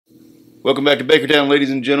Welcome back to Bakertown,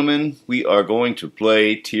 ladies and gentlemen. We are going to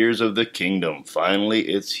play Tears of the Kingdom. Finally,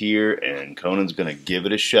 it's here, and Conan's going to give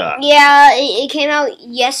it a shot. Yeah, it came out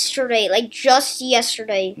yesterday, like just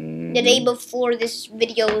yesterday. The day before this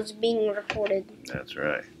video was being recorded. That's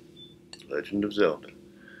right. Legend of Zelda.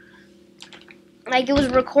 Like, it was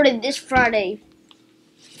recorded this Friday.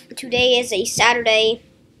 Today is a Saturday.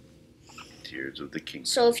 Tears of the Kingdom.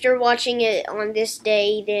 So if you're watching it on this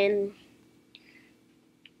day, then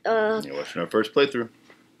You're watching our first playthrough.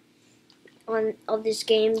 of this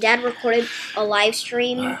game. Dad recorded a live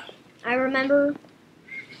stream, I remember.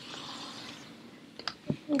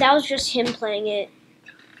 That was just him playing it.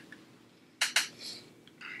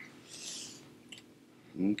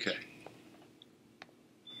 Okay.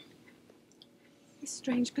 This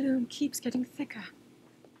strange gloom keeps getting thicker.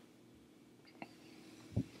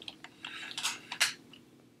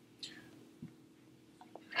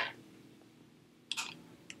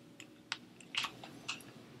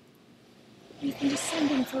 We've been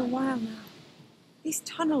descending for a while now. These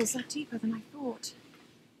tunnels are deeper than I thought.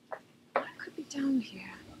 What could be down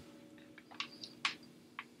here?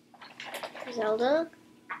 Zelda?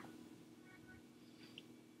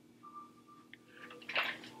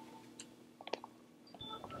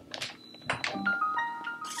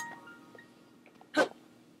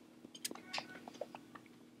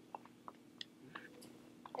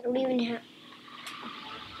 I don't even have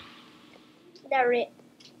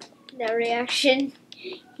that reaction.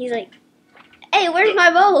 He's like, "Hey, where's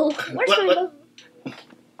my bow? Where's my bow?"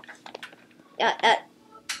 Yeah,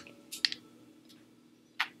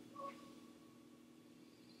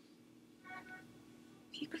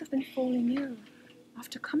 People have been falling ill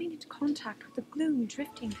after coming into contact with the gloom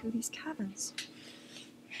drifting through these caverns.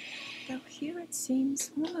 Though here it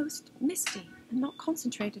seems almost misty and not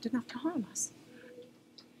concentrated enough to harm us.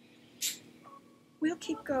 We'll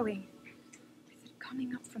keep going, with it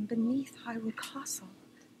coming up from beneath Hyrule Castle.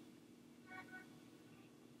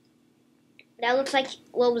 that looks like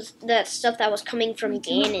what was the stuff that was coming from We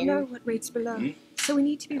do not know Ganon what waits below, so we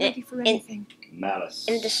need to be ready for anything. Malice.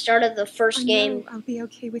 in the start of the first I game. know I'll be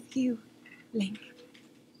okay with you, Link.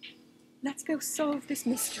 Let's go solve this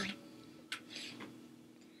mystery.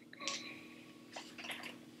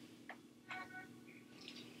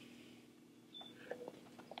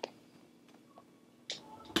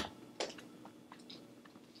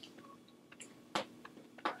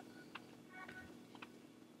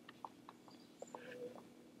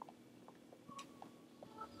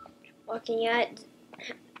 Walking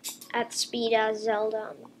at speed as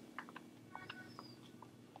Zelda.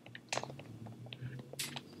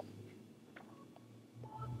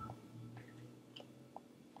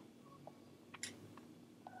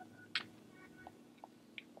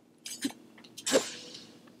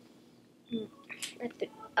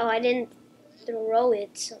 Oh, I didn't throw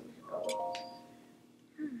it somehow.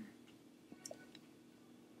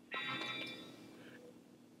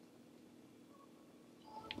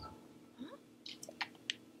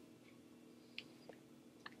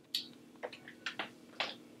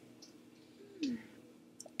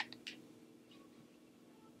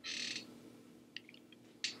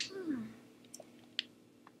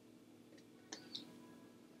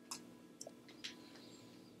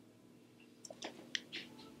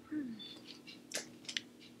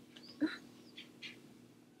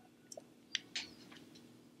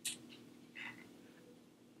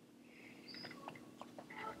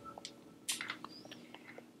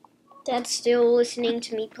 Dad's still listening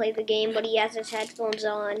to me play the game, but he has his headphones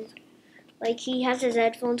on. Like, he has his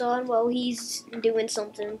headphones on while he's doing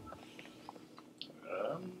something.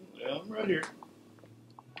 Yeah, I'm right here.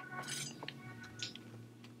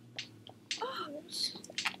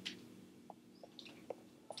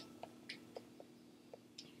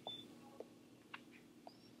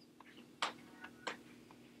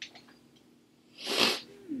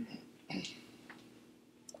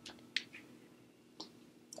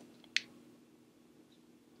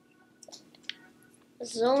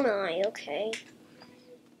 Zonai, okay.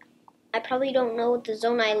 I probably don't know what the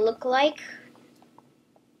Zonai look like.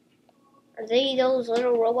 Are they those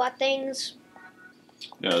little robot things?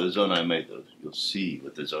 No, the Zonai made those. You'll see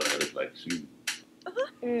what the Zonai look like soon.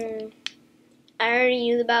 I already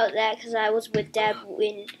knew about that because I was with Dad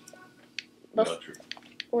when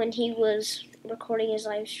he was recording his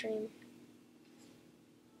live stream.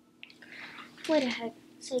 Wait a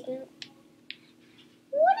second.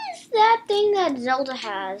 What is that thing that Zelda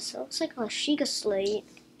has? It looks like a Sheikah Slate.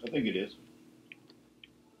 I think it is.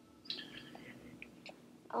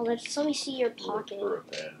 Oh, let me see your pocket. Or a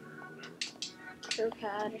pad or whatever. Your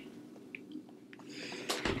pad.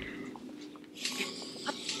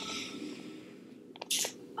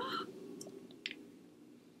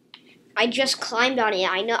 I just climbed on it.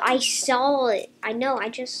 I know. I saw it. I know. I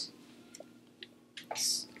just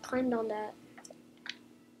climbed on that.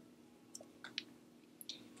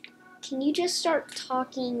 Can you just start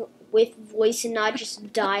talking with voice and not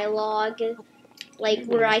just dialogue? Like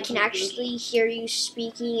where I can actually hear you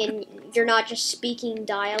speaking and you're not just speaking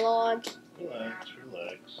dialogue. Relax,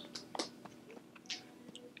 relax.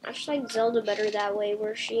 I just like Zelda better that way,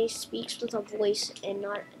 where she speaks with a voice and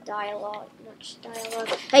not dialogue. Not just dialogue.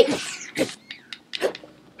 Hey!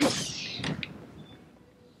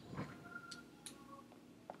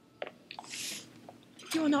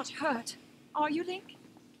 You're not hurt, are you, Link?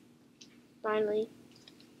 Finally.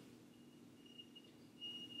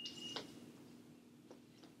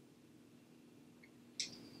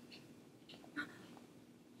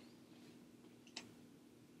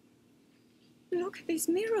 Look at these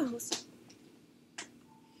murals.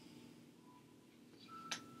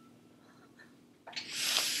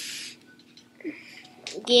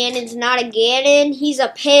 Ganon's not a Ganon, he's a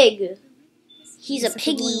pig. He's a Histories of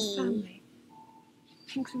the royal piggy. family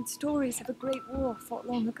include stories of a great war fought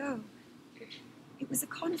long ago. It was a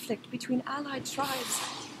conflict between allied tribes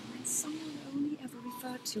and someone only ever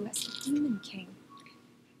referred to as the Demon King.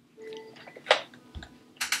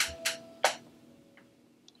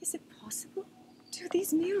 Is it possible? Do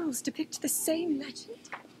these murals depict the same legend?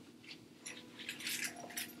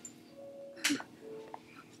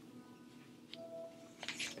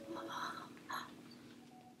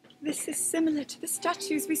 This is similar to the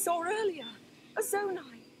statues we saw earlier, a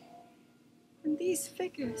Zonai. And these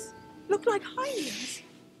figures look like Hylians.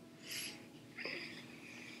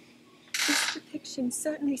 This depiction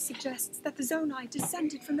certainly suggests that the Zonai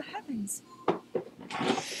descended from the heavens.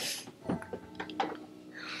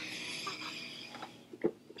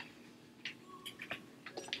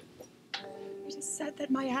 It is said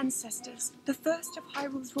that my ancestors, the first of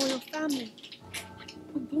Hyrule's royal family,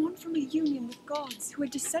 were born from a union with gods who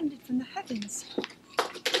had descended from the heavens.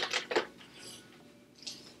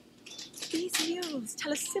 These murals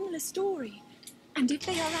tell a similar story, and if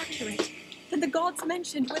they are accurate, then the gods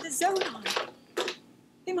mentioned were the Zonai.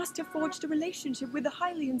 They must have forged a relationship with the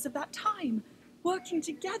Hylians of that time, working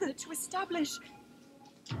together to establish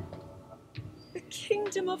the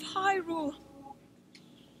Kingdom of Hyrule.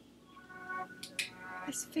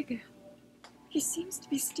 This figure, he seems to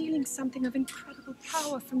be stealing something of incredible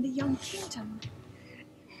power from the young kingdom.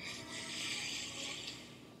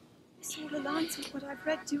 This all aligns with what I've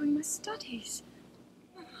read during my studies.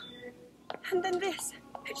 And then this,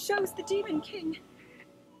 it shows the Demon King.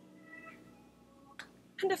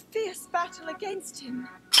 And a fierce battle against him.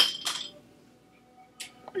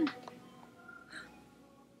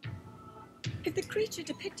 If the creature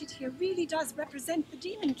depicted here really does represent the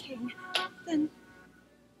Demon King, then...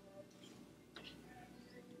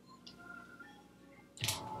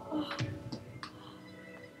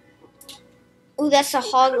 Ooh, that's a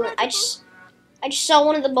hoglin. I just saw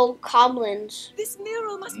one of the bokoblins. This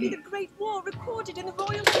mural must be the Great War recorded in the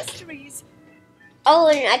royal histories. Oh,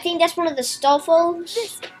 and I think that's one of the Stoffos.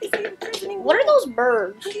 This is the imprisoning What are war those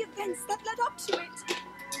birds? and the events that led up to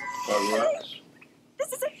it. Rocks.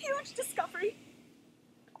 This is a huge discovery.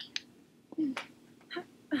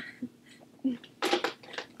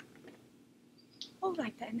 All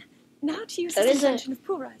right then. Now to use That this is a- invention of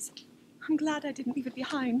Pura's. I'm glad I didn't leave it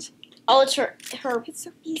behind. Oh, it's her It's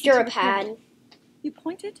so easy to record. Purapad. You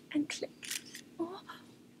point it and click. Oh,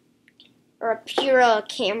 Or a Pura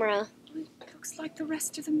camera. it looks like the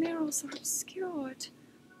rest of the murals are obscured.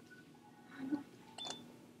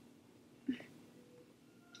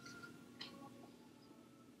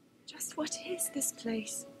 Just what is this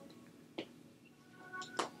place?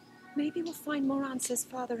 Maybe we'll find more answers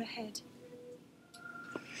farther ahead.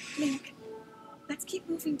 Link, let's keep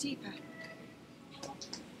moving deeper.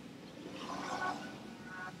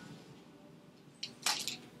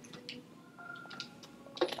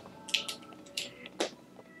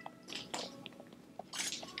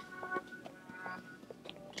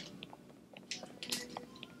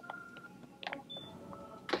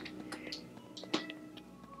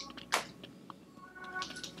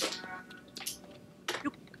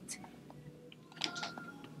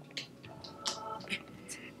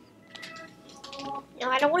 No,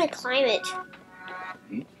 I don't want to climb it.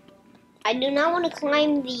 I do not want to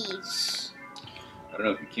climb these. I don't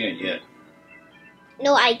know if you can yet.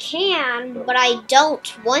 No, I can, but I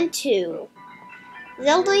don't want to.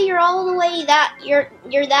 Zelda, you're all the way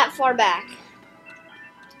you're that far back.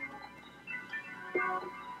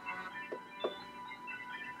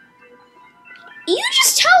 You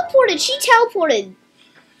just teleported. She teleported.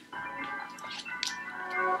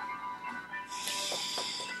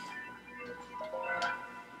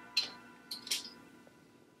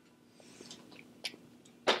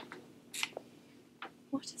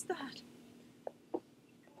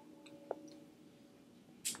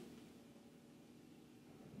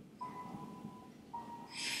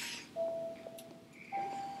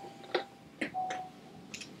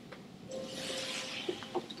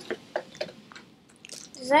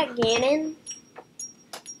 that Ganon?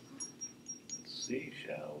 Let's see,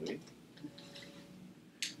 shall we?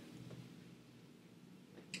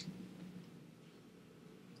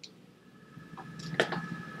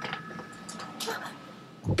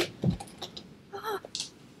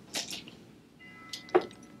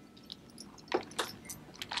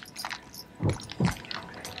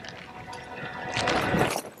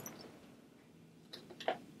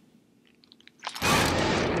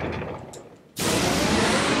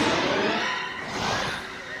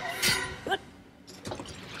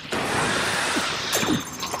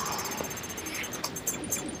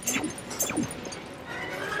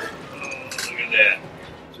 Look at that.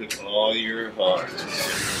 Took all your hearts.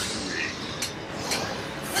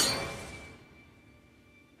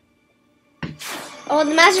 Oh,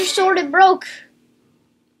 the Master Sword, it broke.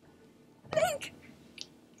 Link!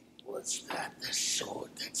 Was that the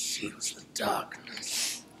sword that seals the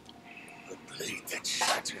darkness? The blade that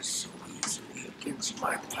shatters so easily against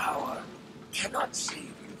my power cannot save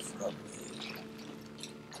you from me.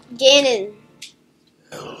 Ganon.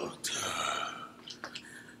 Elder.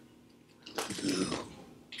 You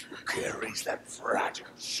who carries that fragile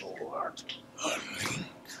sword. A Link.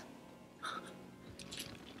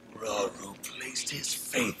 Rauru placed his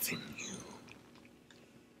faith in you.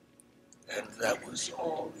 And that was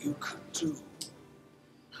all you could do.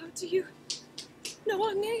 How do you know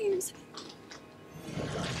our names?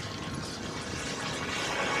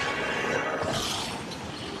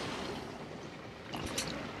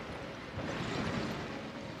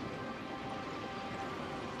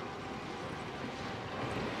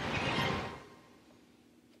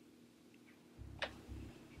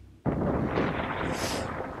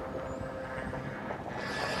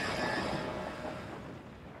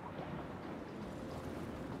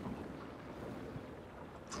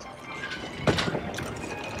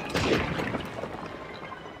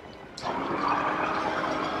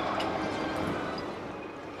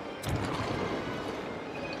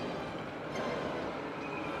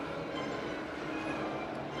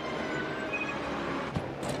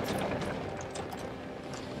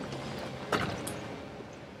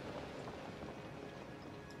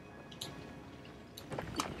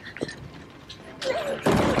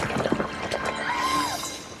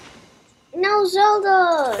 No,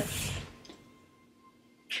 Zelda.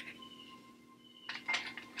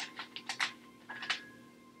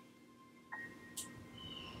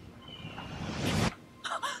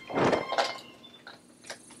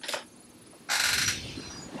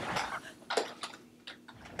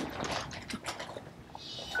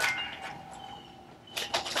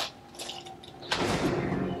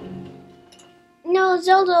 No,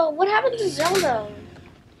 Zelda. What happened to Zelda?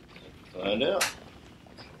 Find out.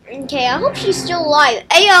 Okay, I hope she's still alive.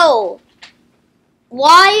 Ayo!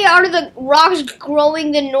 Why are the rocks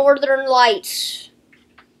growing the northern lights?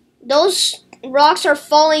 Those rocks are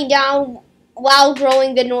falling down while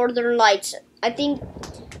growing the northern lights. I think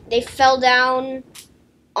they fell down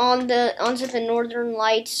onto the northern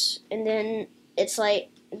lights, and then it's like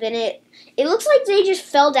it looks like they just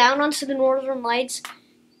fell down onto the northern lights,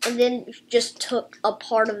 and then just took a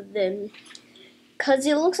part of them. Cause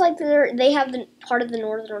it looks like they have the part of the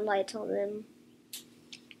northern lights on them.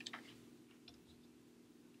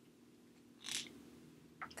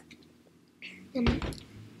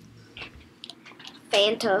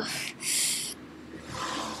 Fanta.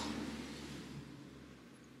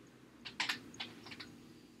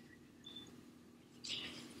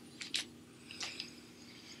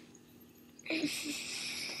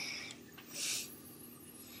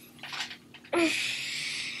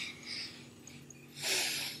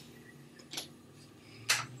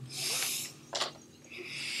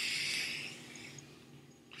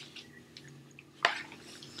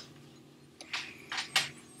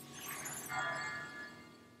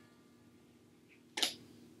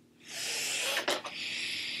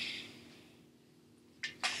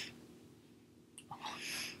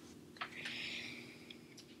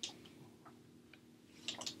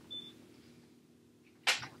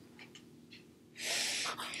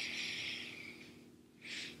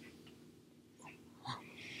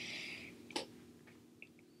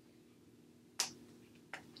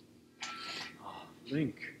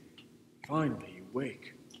 Link, finally you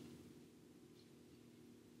wake.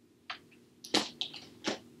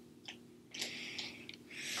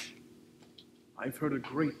 I've heard a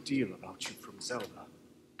great deal about you from Zelda.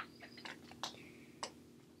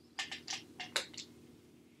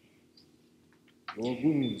 Your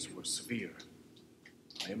wounds were severe.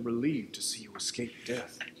 I am relieved to see you escape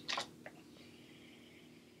death.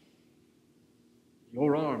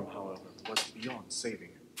 Your arm, however, was beyond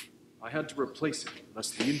saving. I had to replace it,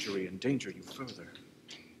 lest the injury endanger you further.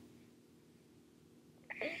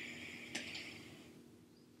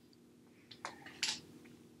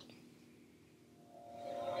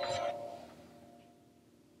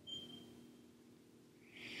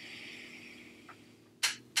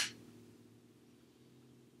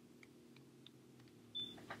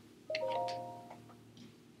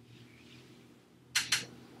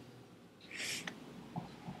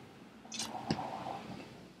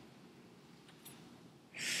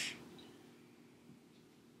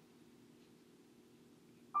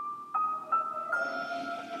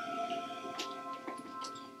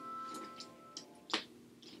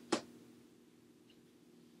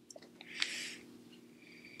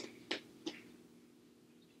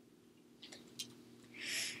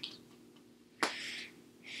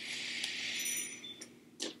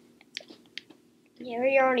 Yeah,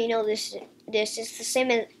 we already know this. This is the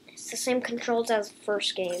same. It's the same controls as the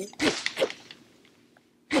first game.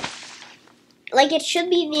 Like it should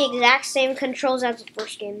be the exact same controls as the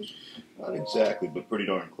first game. Not exactly, but pretty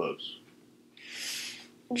darn close.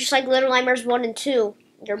 Just like Little Nightmares 1 and 2,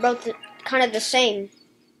 they're both kind of the same.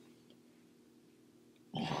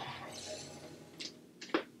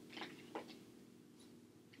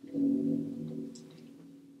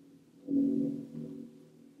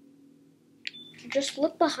 Just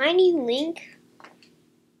look behind you, Link.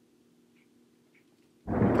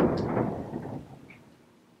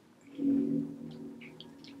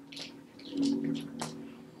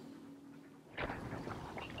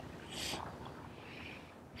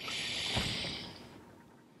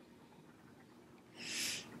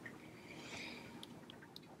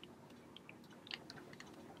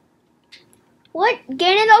 What?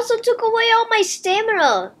 Ganon also took away all my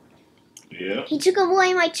stamina. Yeah. He took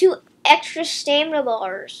away my 2 extra stamina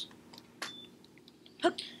bars.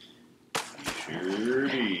 Sure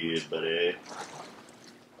did, buddy.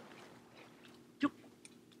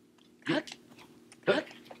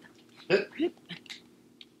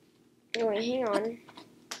 Oh, wait, hang on.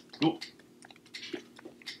 Cool.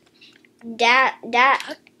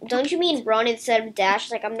 Don't you mean run instead of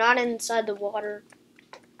dash? Like, I'm not inside the water.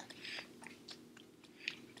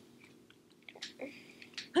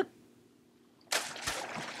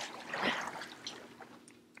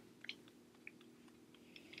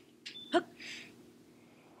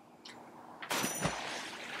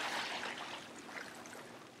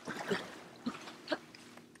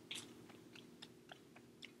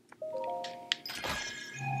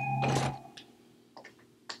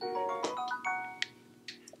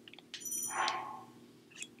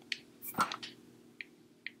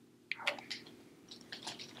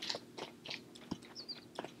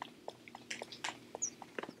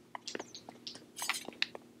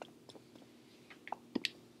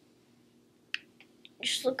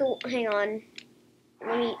 Just look at, hang on.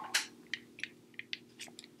 Let me,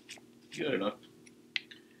 Good enough.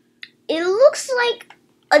 it looks like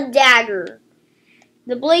a dagger.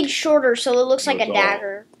 The blade's shorter, so it looks like a It's all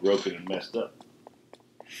dagger. broken and messed up.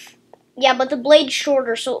 Yeah, but the blade's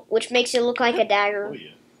shorter, so which makes it look like a Oh, dagger.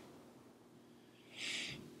 yeah.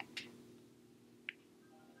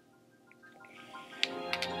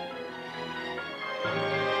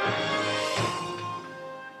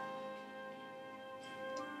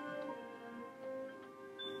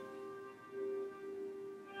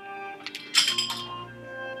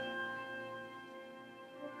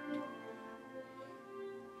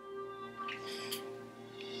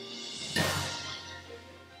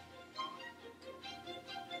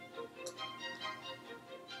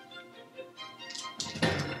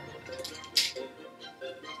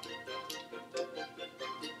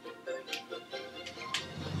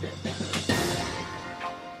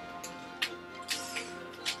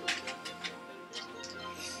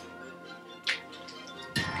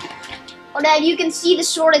 Oh, Dad, you can see the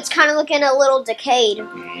sword. It's kind of looking a little decayed.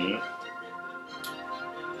 Yeah.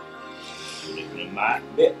 It might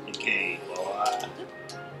bit decay, boy.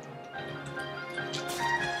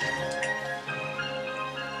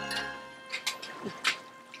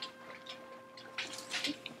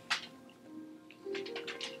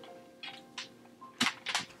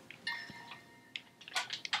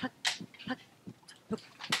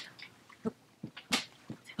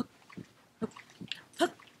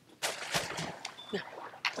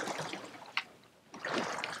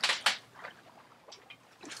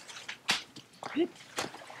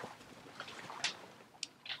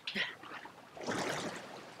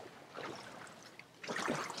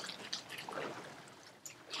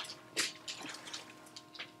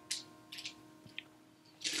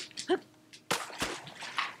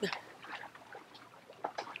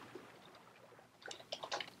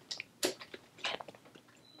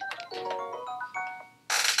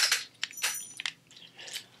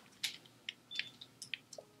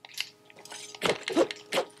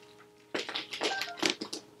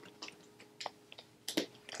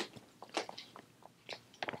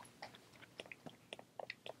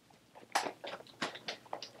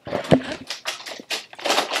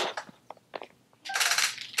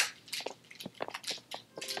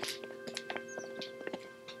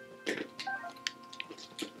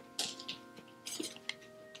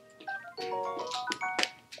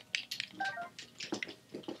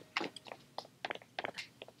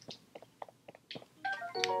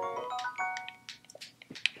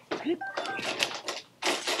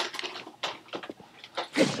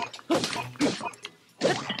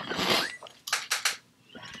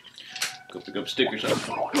 Go pick up stick or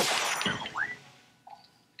something.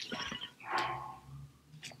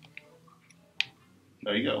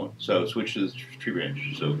 Oh, you got one. So switch to the tree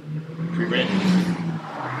branch. So tree branch.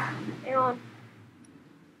 Hang on.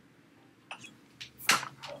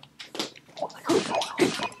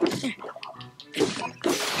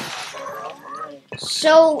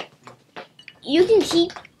 So you can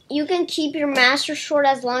keep your master sword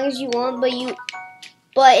as long as you want,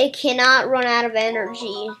 but it cannot run out of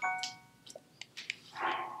energy.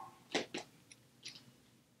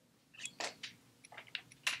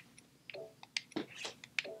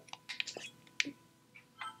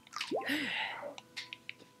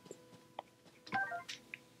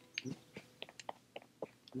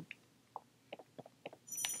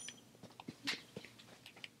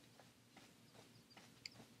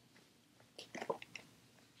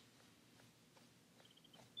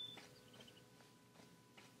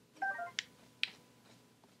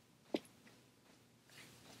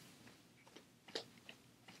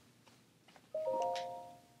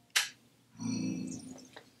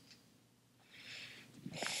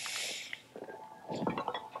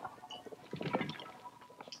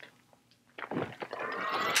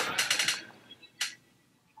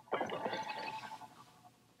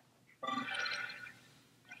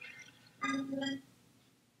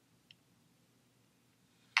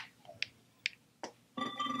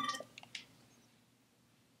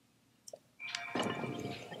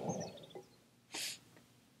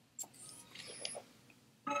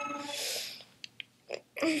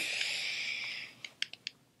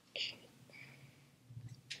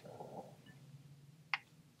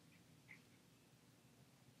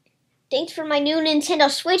 Thanks for my new Nintendo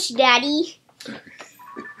Switch, Daddy.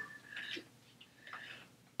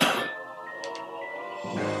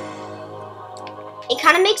 It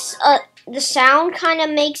kind of makes the sound kind of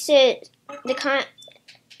makes it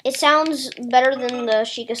it sounds better than the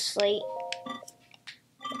Sheikah Slate.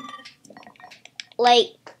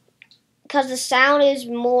 Like, cause the sound is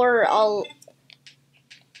more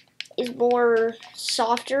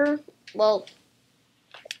softer. Well,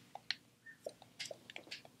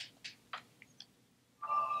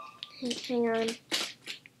 hang on.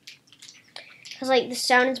 Cause like the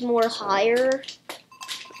sound is more higher.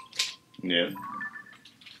 Yeah.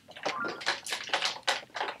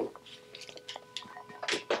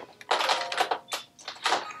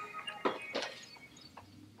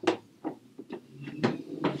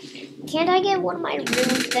 Can't I get one of my rune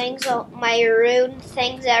things?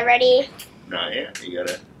 Already? Not yet. You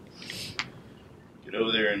gotta get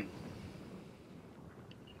over there and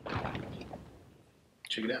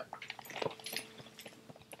check it out.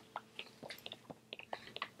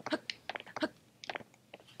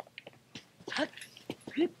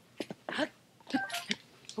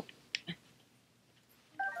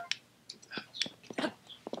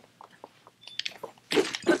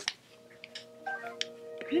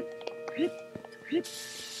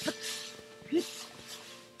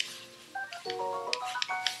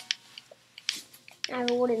 I have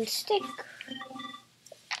a wooden stick.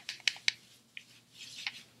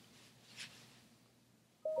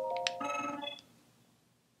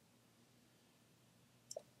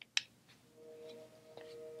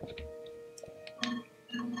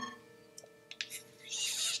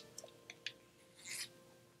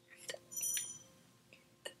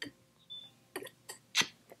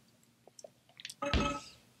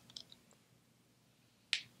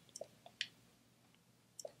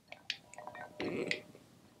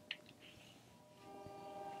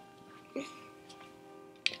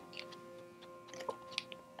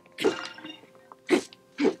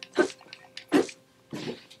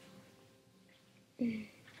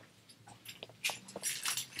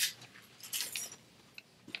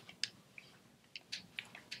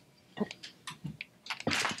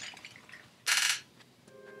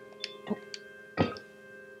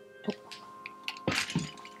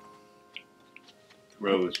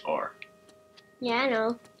 Rows are. Yeah, I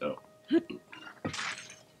know. Oh.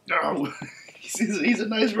 No. He's a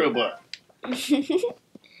nice robot.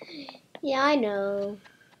 Yeah, I know.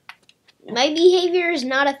 My behavior is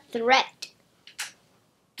not a threat.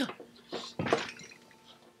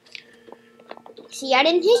 See, I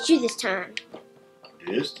didn't hit you this time.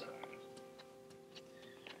 This time.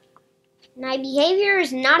 My behavior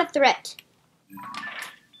is not a threat.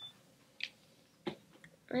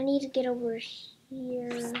 I need to get over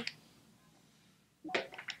here.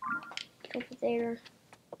 Get over there.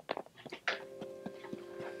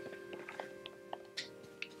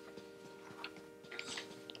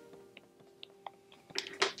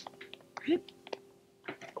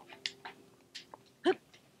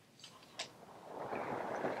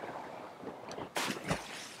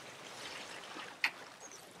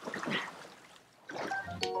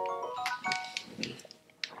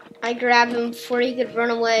 I grabbed him before he could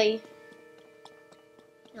run away.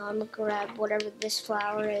 Now I'm gonna grab whatever this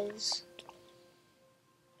flower is.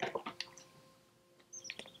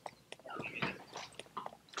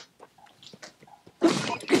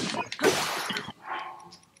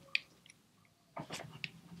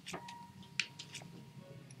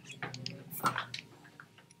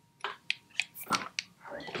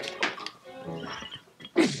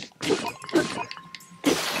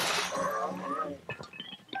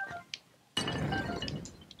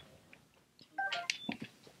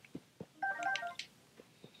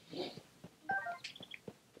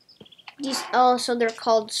 So they're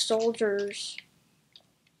called soldiers.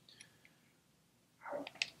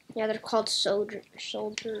 Yeah, they're called soldiers.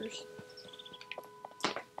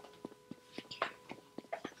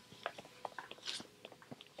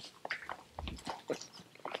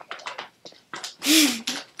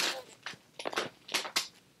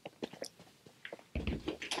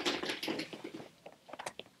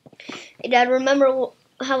 Hey, Dad, remember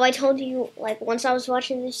how I told you, like, once I was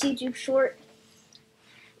watching this YouTube short,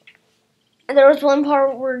 and there was one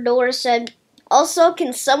part where Nora said, "Also,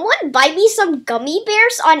 can someone buy me some gummy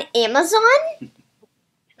bears on Amazon?"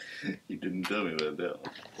 You didn't tell me about that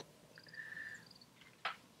one.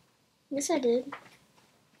 Yes, I did.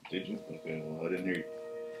 Did you? Okay, well, I didn't hear you.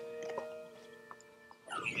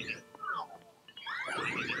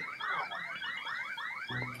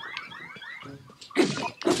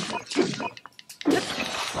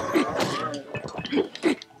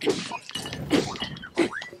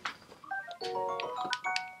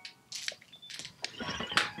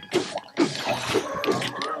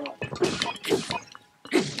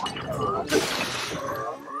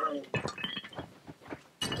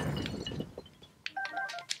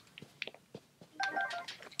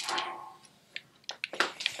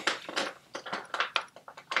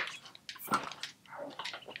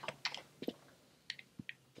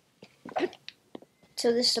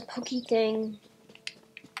 So this is a pokey thing.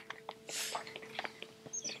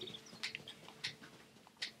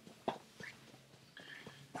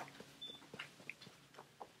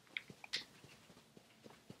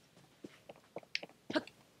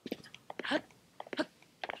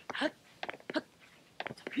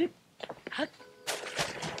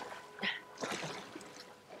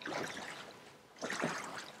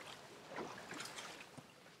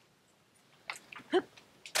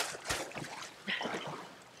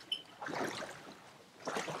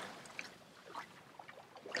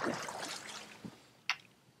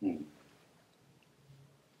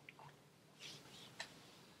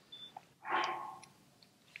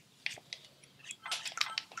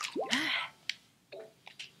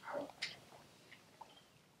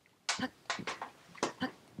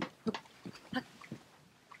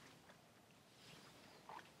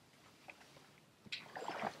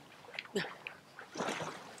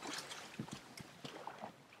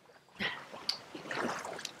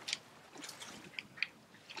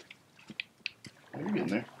 You're getting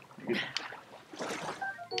there. You're getting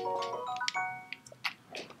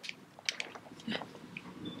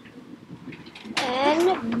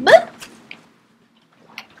And boop!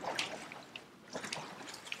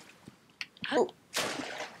 Oh.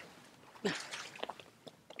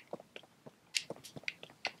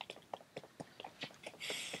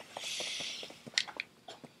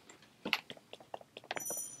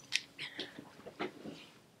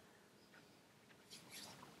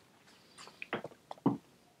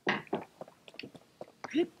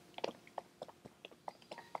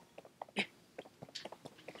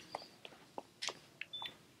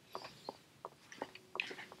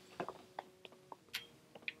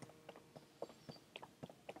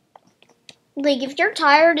 Like, if you're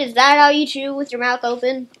tired, is that how you chew, with your mouth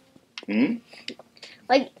open? Hmm?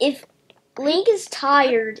 Like, if Link is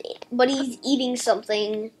tired, but he's eating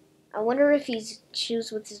something, I wonder if he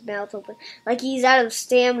chews with his mouth open. Like, he's out of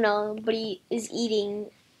stamina, but he is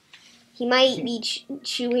eating. He might be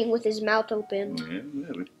chewing with his mouth open. Yeah,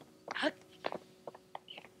 maybe.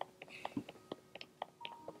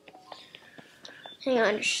 Hang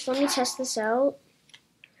on, just let me test this out.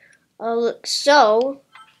 Oh, look, so...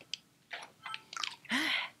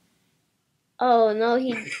 Oh, no,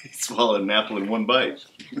 he Swallowed an apple in one bite.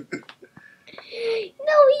 No, he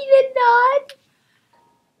did not.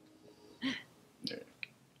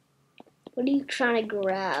 What are you trying to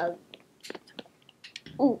grab?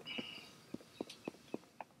 Ooh.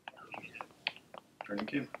 Turning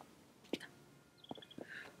cue.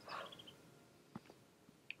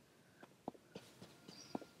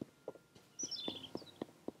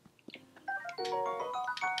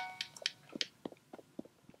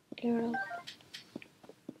 Arrow.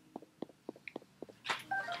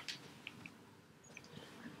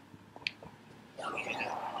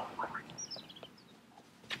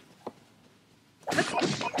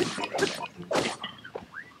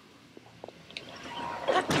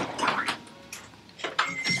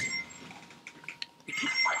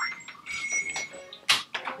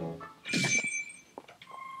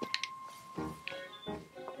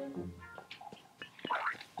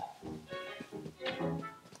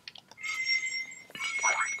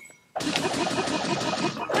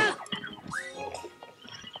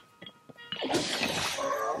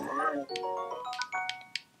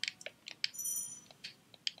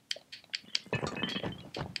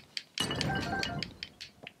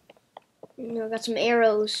 I got some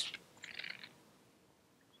arrows.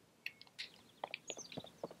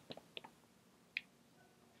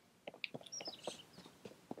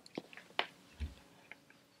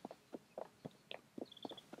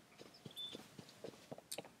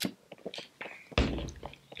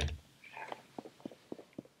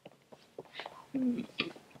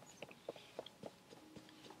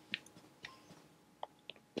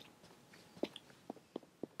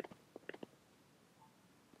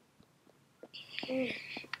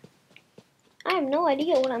 I have no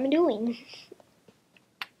idea what I'm doing.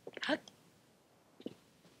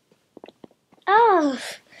 Oh,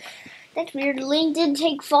 that's weird. Link did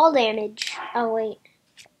take fall damage. Oh wait,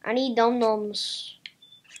 I need dum-dums.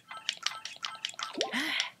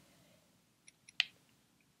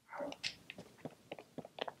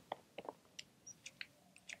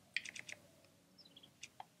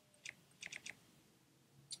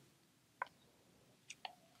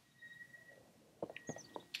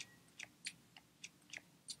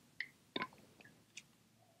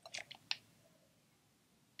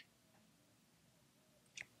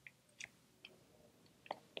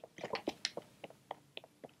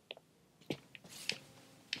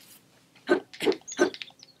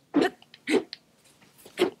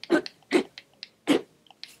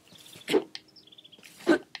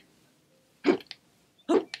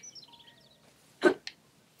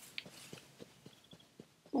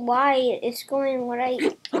 Why? It's going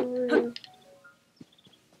right through.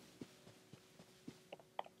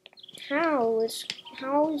 How is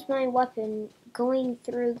my weapon going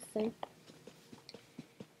through the thing?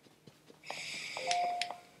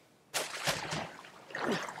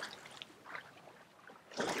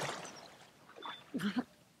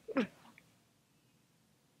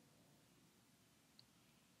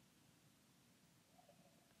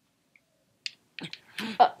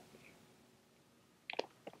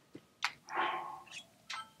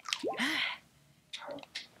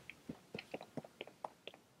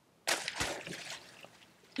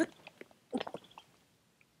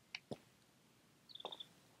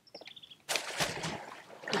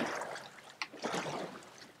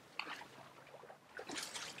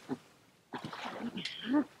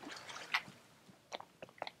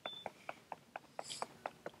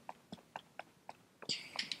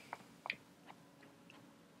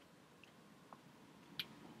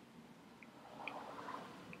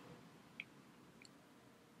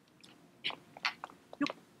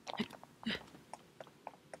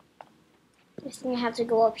 I think I have to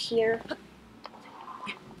go up here.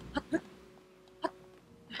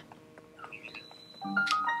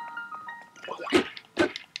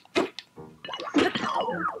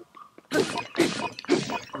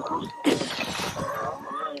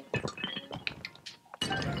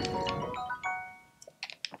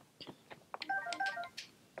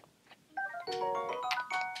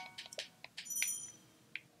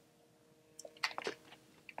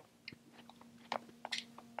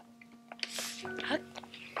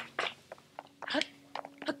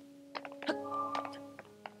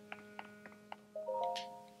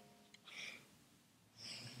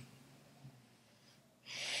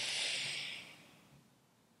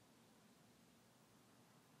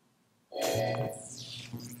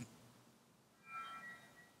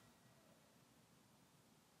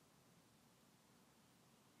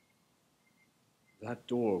 That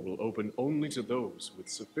door will open only to those with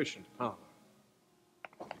sufficient power.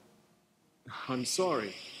 I'm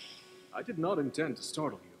sorry. I did not intend to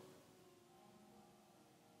startle you.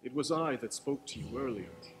 It was I that spoke to you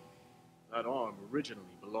earlier. That arm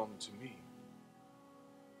originally belonged to me.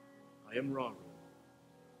 I am Rauru.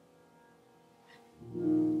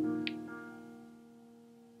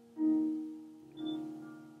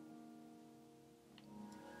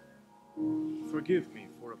 Forgive me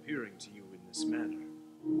for appearing to you in this manner.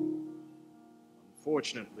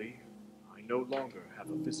 Unfortunately, I no longer have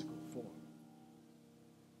a physical form.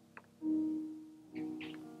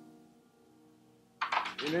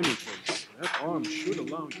 In any case, that arm should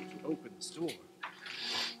allow you to open this door.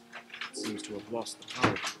 It seems to have lost the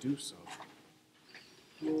power to do so.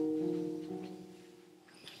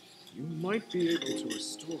 You might be able to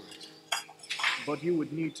restore it, but you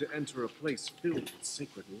would need to enter a place filled with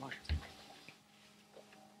sacred light.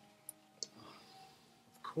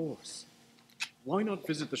 Of course. Why not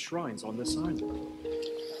visit the shrines on this island?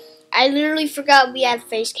 I literally forgot we had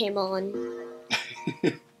face cam on.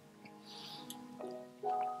 The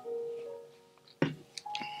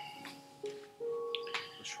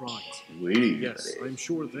shrines. Waiting. Yes, I'm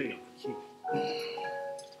sure they are the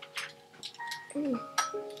key.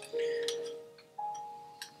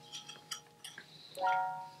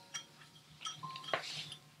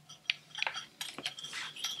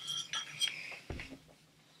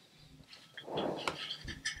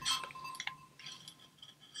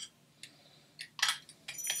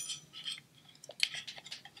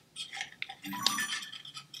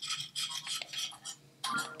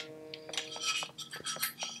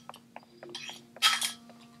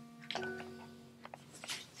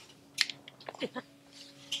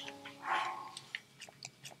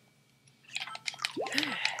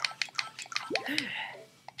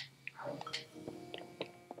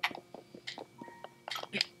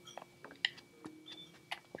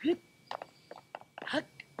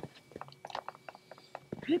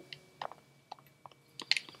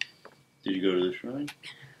 Did you go to the shrine?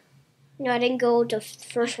 No, I didn't go to the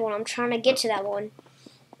first one. I'm trying to get to that one.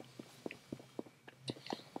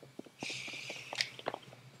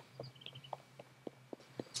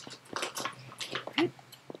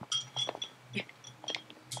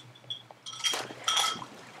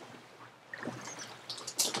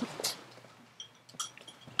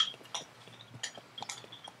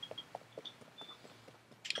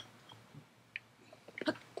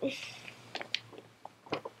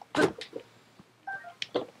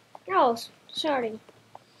 Oh, sorry.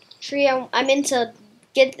 Tree, I'm in to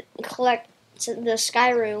collect the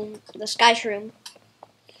sky shroom.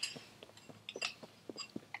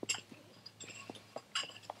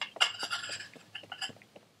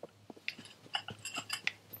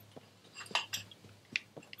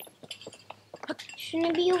 Shouldn't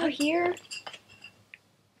it be over here?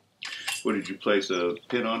 What, did you place a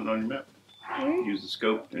pin on your map? Hmm? Use the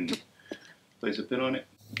scope and place a pin on it?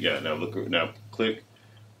 Yeah, now look, now click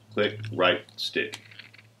right stick.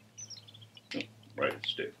 No, right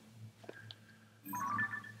stick.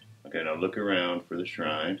 Okay, now look around for the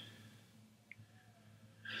shrine.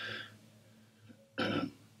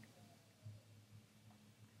 Is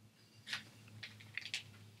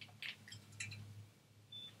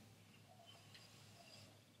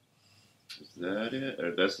that it?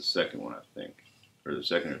 Or that's the second one, I think. Or the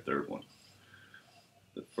second or third one.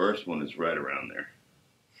 The first one is right around there.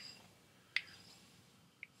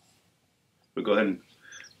 But go ahead and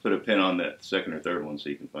put a pin on that second or third one so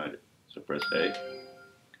you can find it. So press A.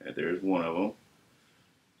 Okay, there's one of them.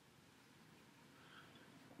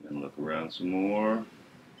 Then look around some more.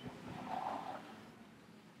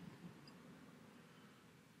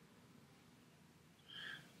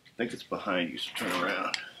 I think it's behind you, so turn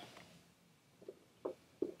around.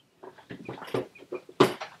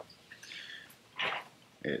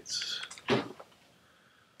 It's...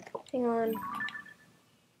 Hang on.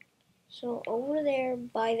 So over there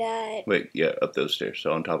by that. Wait, yeah, up those stairs.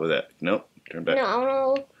 So on top of that. Nope, turn back. No, I want to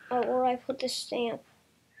look where I put the stamp.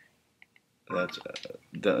 That's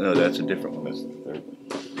no, that's a different one. That's the third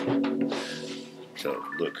one. So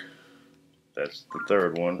look, that's the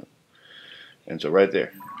third one, and so right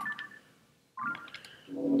there,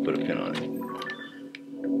 put a pin on it.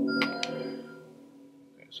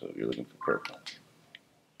 Okay, so you're looking for purple,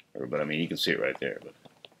 but I mean you can see it right there. But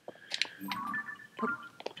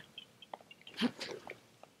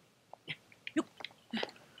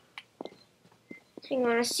Hang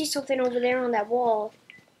on, I see something over there on that wall.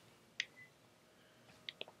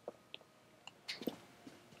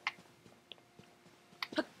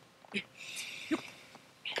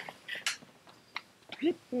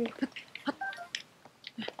 I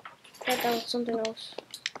thought that was something else.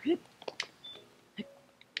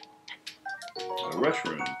 a rush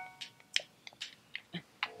room.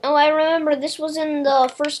 Oh, I remember. This was in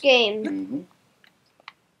the first game. Mm-hmm.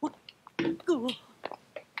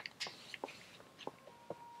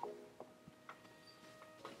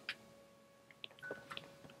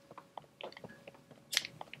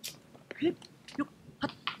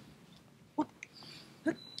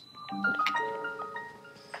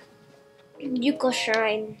 Yuko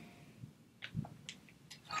Shrine.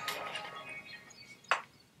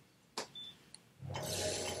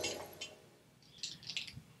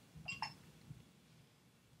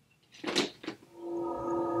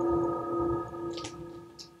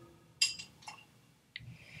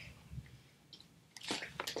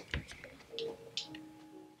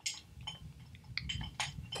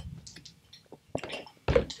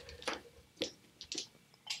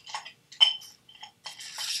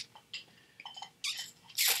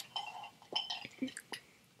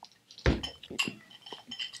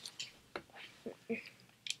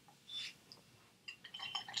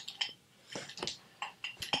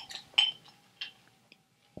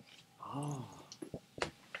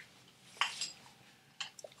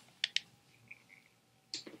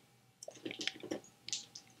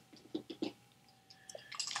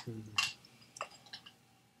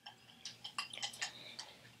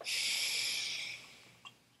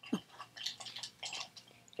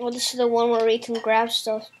 Well, this is the one where we can grab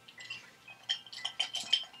stuff.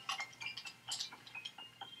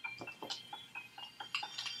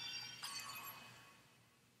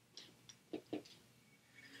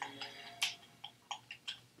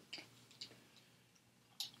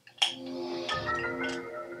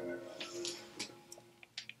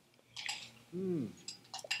 Hmm.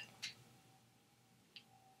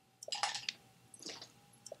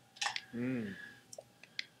 Hmm.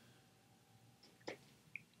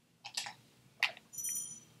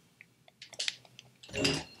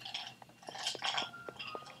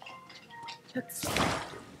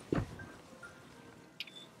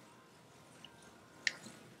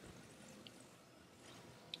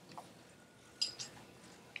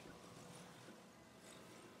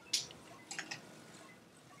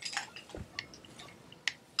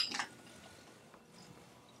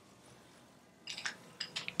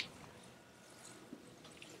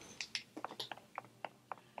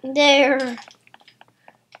 There.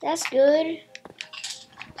 That's good.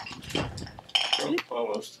 Oh,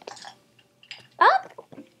 almost. Up.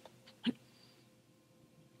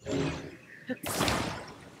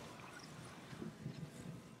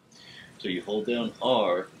 So you hold down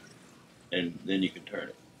R, and then you can turn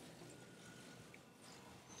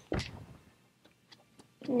it.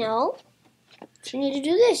 No. You need to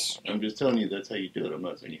do this. I'm just telling you that's how you do it. I'm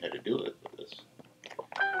not saying you had to do it with this.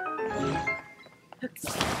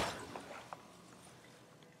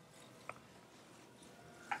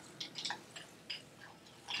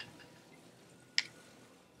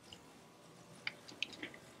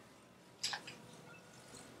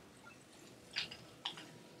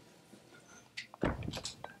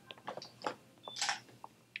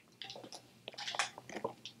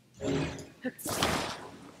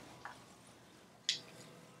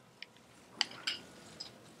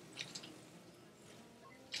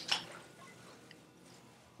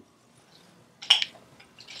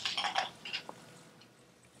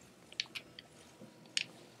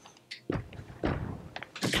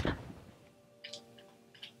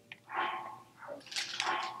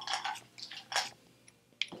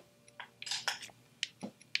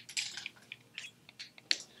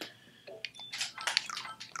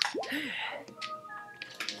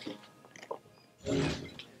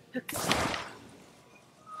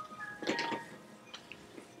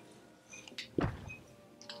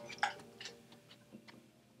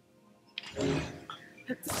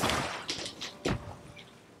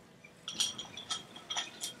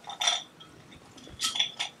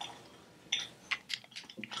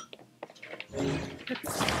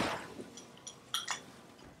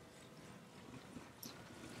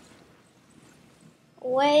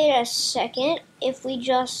 Wait a second. If we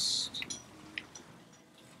just...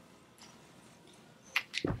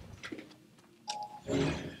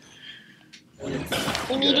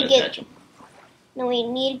 We need to get... Attach them. No, we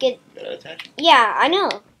need to get... Gotta attach them. Yeah, I know.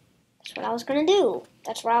 That's what I was gonna do.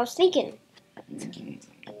 That's what I was thinking.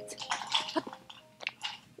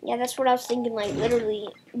 Yeah, that's what I was thinking, like, literally.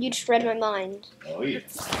 You just read my mind. Oh yeah.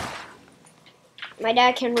 My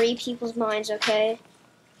dad can read people's minds, okay?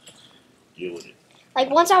 Deal with it. Like,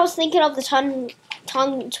 once I was thinking of the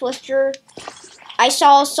tongue twister, I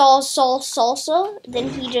saw salsa, then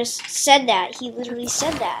he just said that. He literally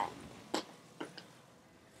said that.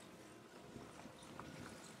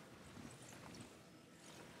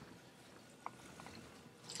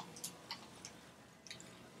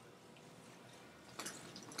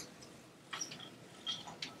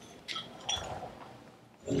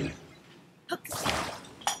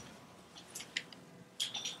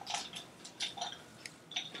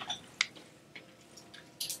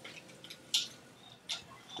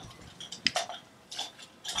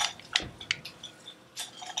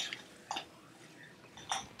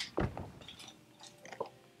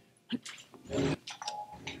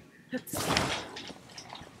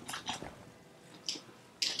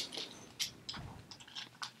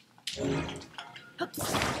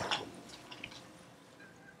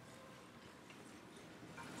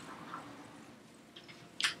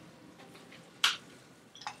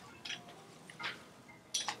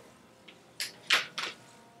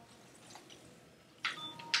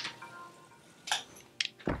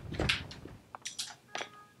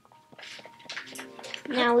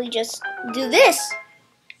 Now we just do this.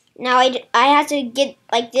 Now I have to get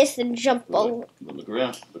like this and jump over. Look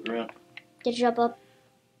around. Look around. To jump up.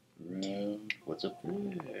 Around. What's up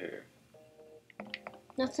there?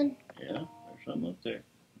 Nothing. Yeah, there's something up there.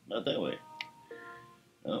 Not that way.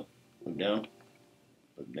 No. Look down.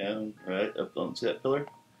 Look down. Right up on that pillar.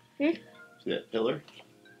 Hmm? See that pillar?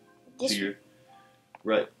 This See your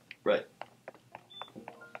right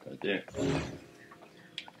there.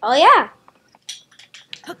 Oh yeah.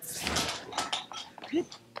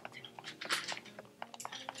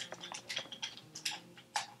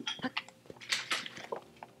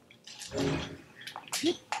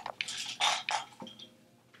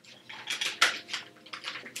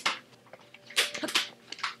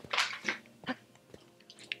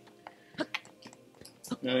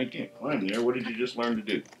 No, you can't climb there. What did you just learn to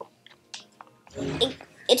do?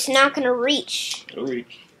 It's not gonna reach. It'll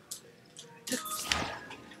reach.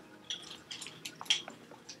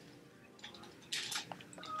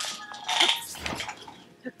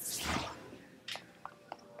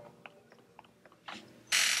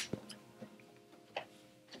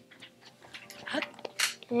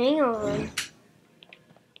 Hang on.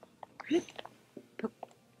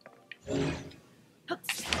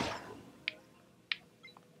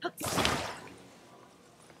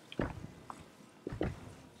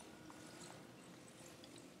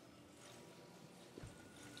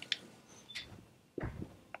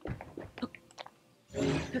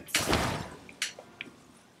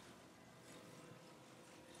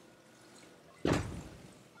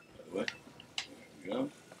 What? There we go.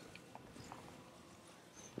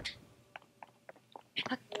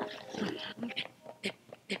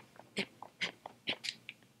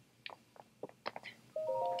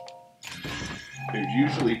 There's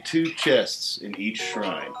usually 2 chests in each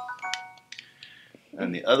shrine.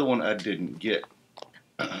 And the other one I didn't get.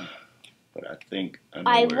 But I think I know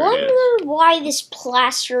I where it is. wonder why this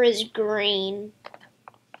plaster is green.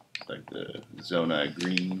 Like the Zonai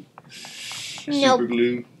green. No, Super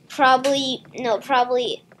glue. probably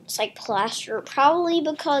it's like plaster. Probably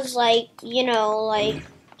because like when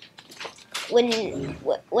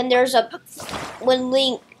there's when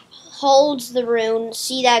Link holds the rune,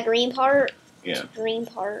 see that green part? Yeah. Green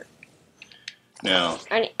part. Now,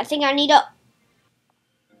 I think I need a.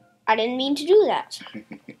 I didn't mean to do that.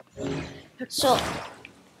 So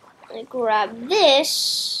I grab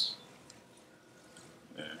this.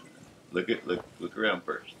 look around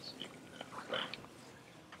first.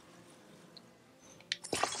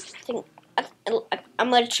 I'm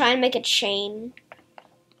gonna try and make a chain.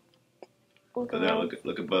 So now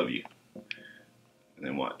look above you, and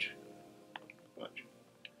then watch. Watch.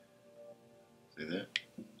 See that?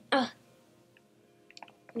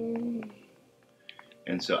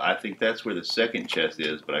 And so I think that's where the second chest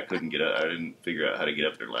is, but I couldn't get up. I didn't figure out how to get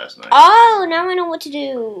up there last night. Oh, now I know what to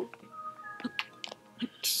do.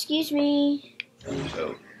 Excuse me.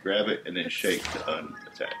 So grab it and then shake to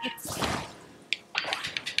unattach.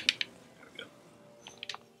 There we go.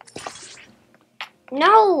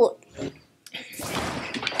 No.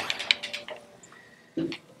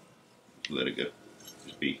 Let it go.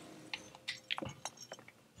 Just be.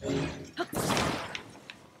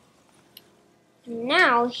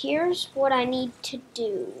 Now here's what I need to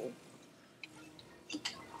do.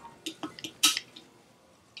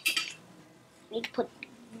 Need to put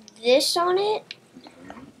this on it.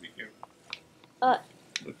 Be careful.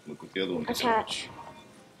 Look what the other one is. Attach.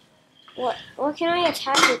 What can I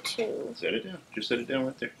attach it to? Set it down. Just set it down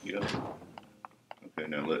right there. You got it. Okay,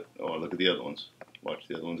 now look at the other ones. Watch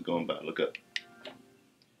the other ones going by. Look up.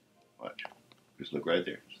 Watch. Just look right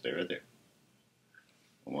there. Stay right there.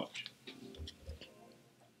 And watch.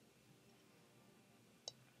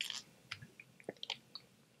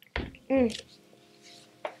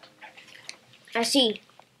 I see.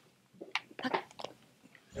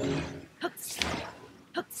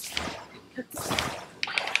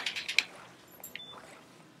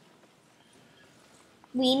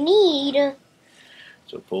 We need.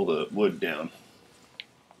 So pull the wood down.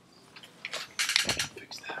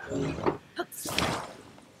 Fix that.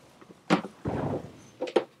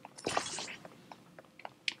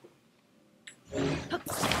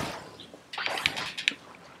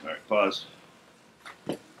 Alright, pause.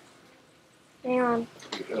 Hang on.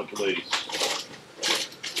 Help the ladies.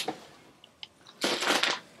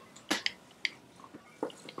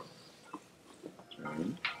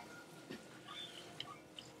 Turn.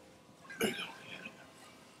 There you go.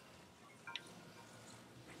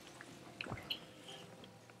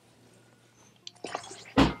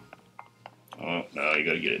 Oh, no, you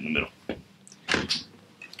gotta get it in the middle.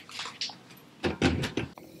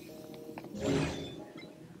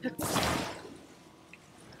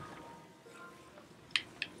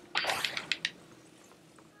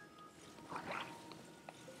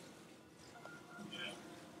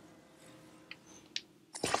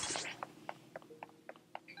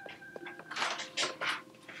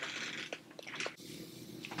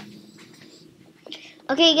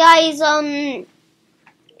 Okay, guys,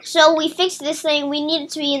 so we fixed this thing. We need it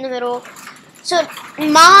to be in the middle. So,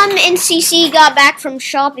 Mom and Cece got back from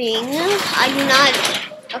shopping. I do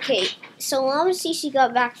not... Okay, so Mom and Cece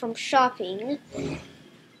got back from shopping.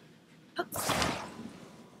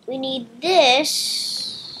 We need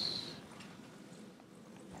this.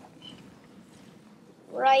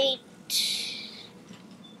 Right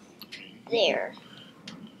there.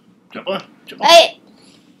 Jump on. Jump on. Hey!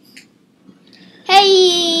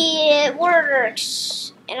 Hey, it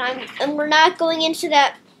works. And we're not going into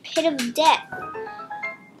that pit of death.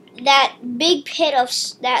 That big pit of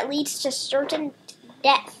that leads to certain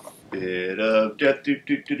death. Pit of death, do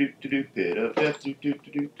do do do do do. Pit of death, do do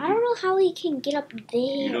do do. I don't know how he can get up there.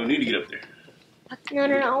 You don't need to get up there.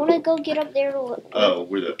 No. I want to go get up there. Oh,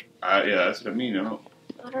 where the? Yeah, that's what I mean.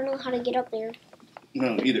 I don't know how to get up there.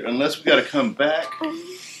 No, either. Unless we got to come back,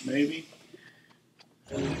 maybe.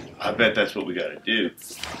 I bet that's what we got to do.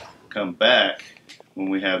 Come back when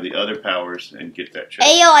we have the other powers and get that chest.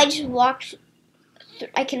 Ayo, I just walked.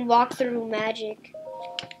 I can walk through magic.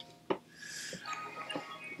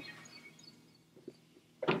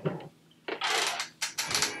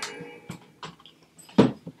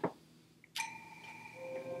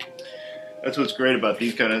 That's what's great about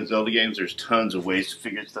these kind of Zelda games. There's tons of ways to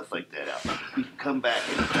figure stuff like that out. You can come back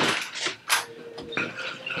and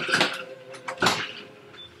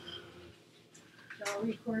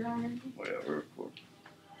Record already? whatever. Record.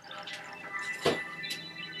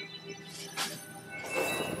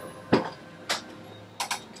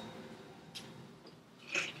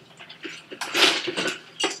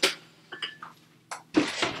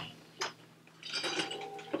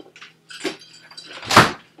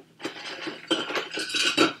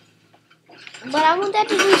 But I want that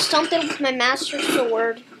to do something with my Master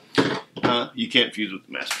Sword. Huh? You can't fuse with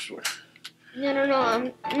the Master Sword.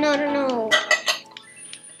 No.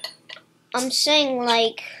 I'm saying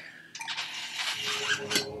like.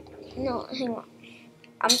 No, hang on.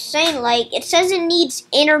 I'm saying like it says it needs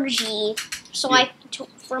energy, so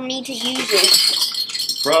for me to use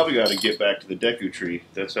it. Probably got to get back to the Deku Tree.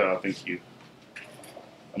 That's how I think you.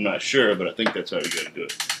 I'm not sure, but I think that's how you got to do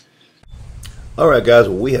it. Alright guys,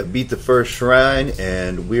 well, we have beat the first shrine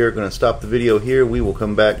and we are going to stop the video here. We will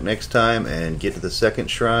come back next time and get to the second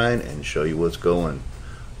shrine and show you what's going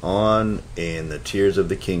on in the Tears of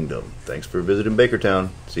the Kingdom. Thanks for visiting Bakertown.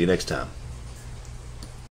 See you next time.